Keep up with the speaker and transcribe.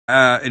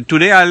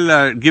Today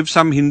I give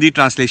some Hindi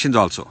translations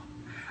also.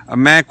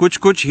 मैं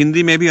कुछ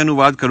हिंदी में भी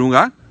अनुवाद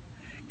करूंगा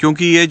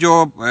क्योंकि ये जो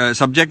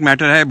सब्जेक्ट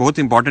मैटर है बहुत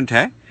इंपॉर्टेंट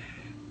है.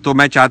 तो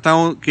मैं चाहता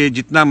हूं कि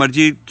जितना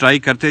मर्जी ट्राई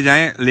करते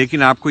जाएं,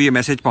 लेकिन आपको ये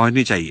मैसेज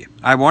पहुंचनी चाहिए.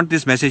 I want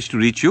this message to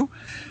reach you.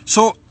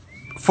 So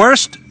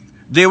first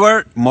they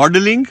were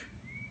modelling,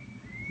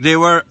 they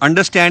were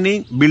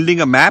understanding, building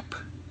a map.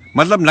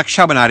 मतलब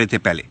नक्शा बना रहे थे.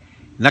 पहले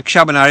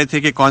नक्शा बना रहे थे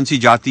कि कौन सी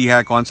जाति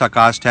है, कौन सा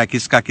कास्ट है,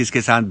 किसका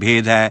किसके साथ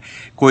भेद है,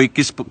 कोई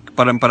किस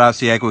परंपरा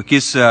से है, कोई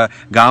किस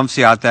गांव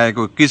से आता है,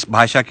 कोई किस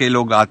भाषा के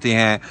लोग आते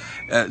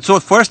हैं. So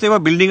first they were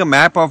building a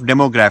map of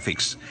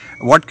demographics,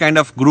 what kind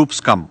of groups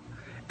come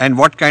and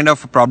what kind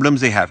of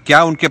problems they have.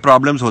 क्या उनके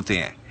प्रॉब्लम्स होते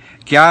हैं,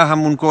 क्या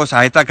हम उनको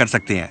सहायता कर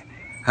सकते हैं,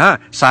 हाँ,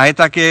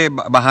 सहायता के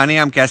बहाने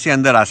हम कैसे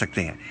अंदर आ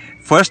सकते हैं.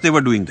 First they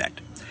were doing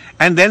that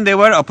and then they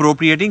were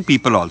appropriating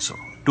people also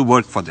to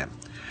work for them.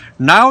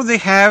 Now they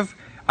have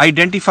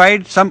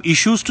identified some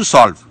issues to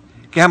solve,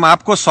 कि हम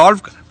आपको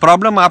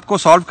प्रॉब्लम आपको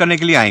सॉल्व करने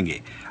के लिए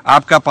आएंगे.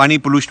 आपका पानी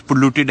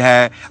पोल्यूटेड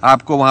है,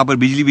 आपको वहाँ पर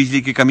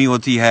बिजली की कमी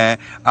होती है,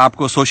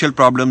 आपको सोशल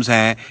प्रॉब्लम्स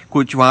हैं,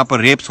 कुछ वहाँ पर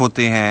रेप्स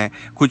होते हैं,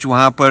 कुछ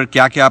वहाँ पर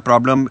क्या क्या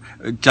प्रॉब्लम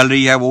चल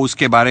रही है, वो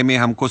उसके बारे में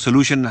हम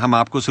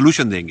आपको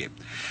सोल्यूशन देंगे.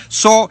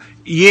 सो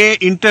ये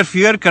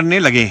इंटरफियर करने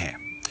लगे हैं.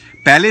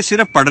 पहले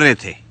सिर्फ पढ़ रहे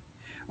थे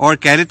और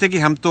कह रहे थे कि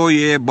हम तो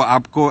ये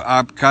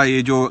आपका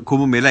ये जो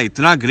कुंभ मेला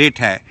इतना ग्रेट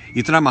है,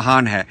 इतना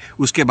महान है,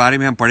 उसके बारे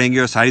में हम पढ़ेंगे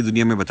और सारी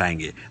दुनिया में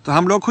बताएंगे. तो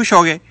हम लोग खुश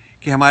हो गए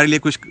कि हमारे लिए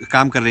कुछ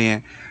काम कर रहे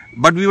हैं.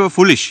 बट वी वर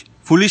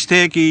फुलिश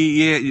थे कि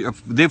ये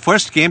दे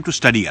first came to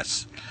study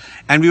us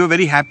and we were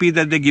very happy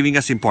that they giving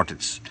us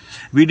importance.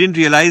 We didn't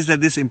realise that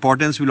this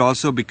importance will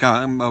also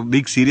become a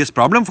big serious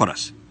problem for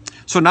us.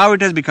 So now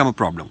it has become a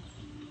problem.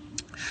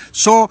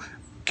 सो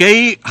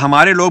कई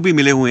हमारे लोग भी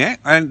मिले हुए हैं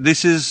and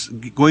this is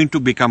going to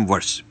become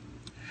verse.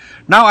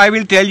 Now I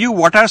will tell you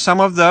what are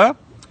some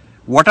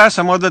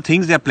of the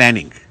things they are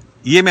planning.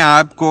 ये मैं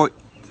आपको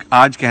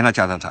आज कहना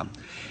चाहता था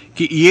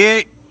कि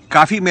ये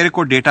काफ़ी मेरे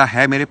को डेटा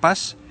है मेरे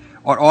पास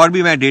और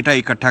भी मैं डेटा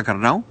इकट्ठा कर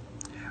रहा हूँ.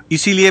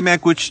 इसीलिए मैं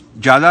कुछ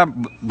ज़्यादा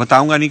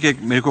बताऊंगा नहीं कि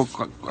मेरे को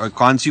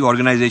कौन सी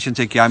ऑर्गेनाइजेशन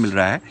से क्या मिल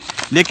रहा है,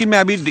 लेकिन मैं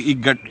अभी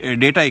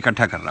डेटा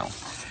इकट्ठा कर रहा हूँ.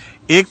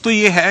 एक तो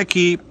ये है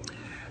कि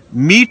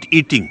meat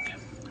eating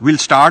will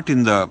start in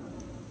the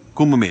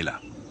Kumbh Mela.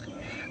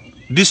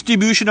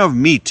 Distribution of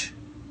meat,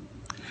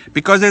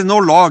 because there is no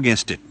law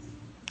against it.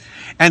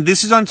 And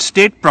this is on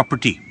state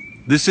property.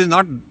 This is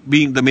not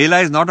the Mela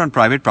is not on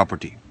private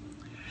property.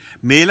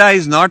 Mela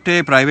is not a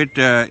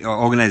private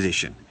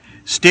organization.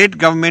 State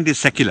government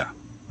is secular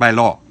by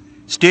law.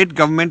 State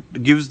government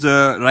gives the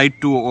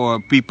right to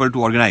people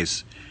to organize.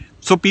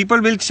 So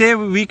people will say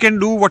we can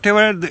do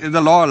whatever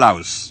the law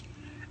allows.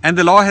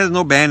 And the law has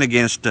no ban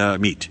against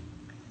meat.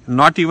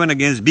 Not even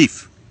against beef.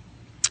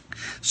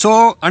 So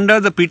under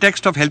the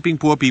pretext of helping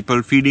poor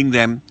people, feeding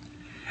them,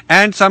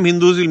 and some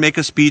Hindus will make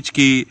a speech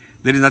ki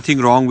there is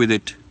nothing wrong with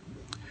it.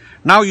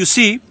 Now you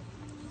see,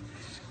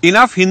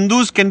 enough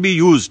Hindus can be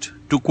used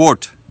to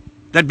quote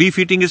that beef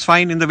eating is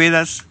fine in the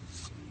Vedas.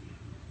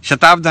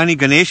 Shatabdhani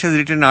Ganesh has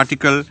written an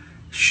article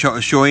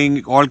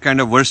showing all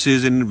kind of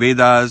verses in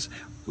Vedas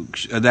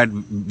that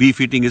beef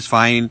eating is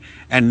fine,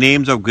 and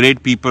names of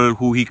great people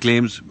who he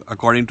claims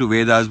according to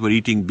Vedas were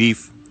eating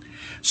beef.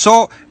 So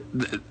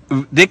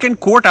they can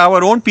quote our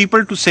own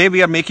people to say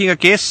we are making a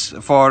case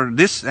for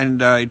this,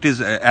 and it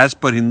is as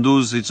per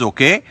Hindus it's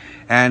okay,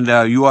 and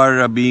you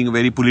are being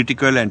very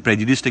political and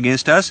prejudiced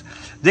against us.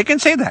 They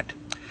can say that.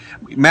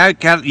 मैं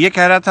ये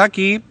कह रहा था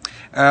कि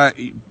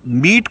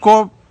meet को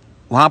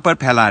वहाँ पर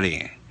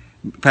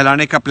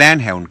फैलाने का प्लान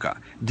है उनका.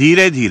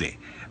 धीरे धीरे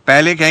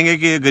पहले कहेंगे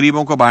कि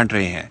गरीबों को बांट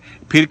रहे हैं,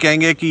 फिर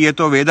कहेंगे कि ये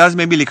तो वेदास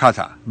में भी लिखा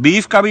था.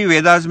 बीफ का भी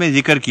वेदास में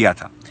जिक्र किया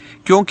था,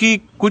 क्योंकि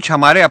कुछ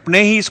हमारे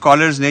अपने ही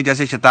स्कॉलर्स ने,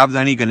 जैसे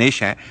शताब्दानी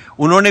गणेश हैं,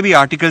 उन्होंने भी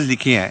आर्टिकल्स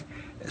लिखे हैं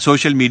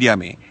सोशल मीडिया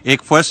में.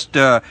 एक फर्स्ट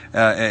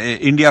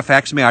इंडिया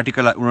फैक्ट्स में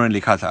आर्टिकल उन्होंने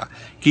लिखा था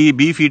कि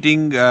बीफ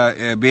ईटिंग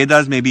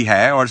वेदास में भी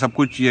है और सब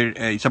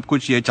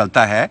कुछ ये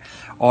चलता है,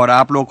 और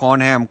आप लोग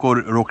कौन हैं हमको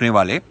रोकने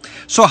वाले.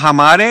 सो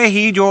हमारे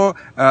ही जो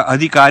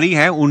अधिकारी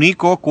हैं उन्हीं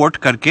को कोट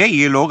करके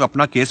ये लोग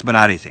अपना केस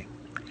बना रहे थे.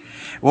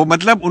 वो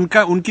मतलब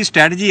उनकी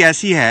स्ट्रैटेजी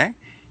ऐसी है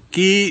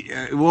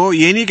कि वो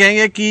ये नहीं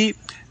कहेंगे कि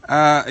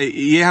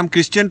ये हम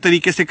क्रिश्चियन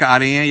तरीके से आ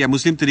रहे हैं या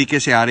मुस्लिम तरीके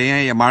से आ रहे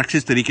हैं या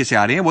मार्क्सिस्ट तरीके से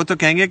आ रहे हैं. वो तो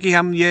कहेंगे कि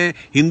हम ये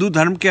हिंदू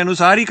धर्म के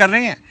अनुसार ही कर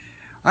रहे हैं,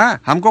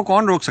 हाँ, हमको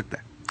कौन रोक सकता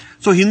है.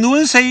 सो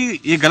हिंदुओं से ही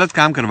ये गलत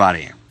काम करवा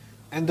रहे हैं.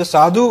 And the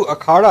Sadhu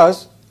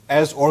अखाड़ास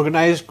as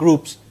organised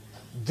groups,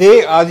 they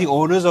are the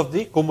owners of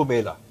the Kumbh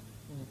Mela,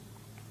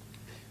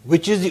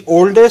 which is the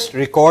oldest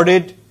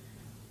recorded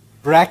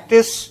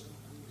practice,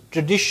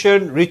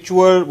 tradition,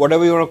 ritual,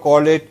 whatever you want to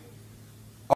call it,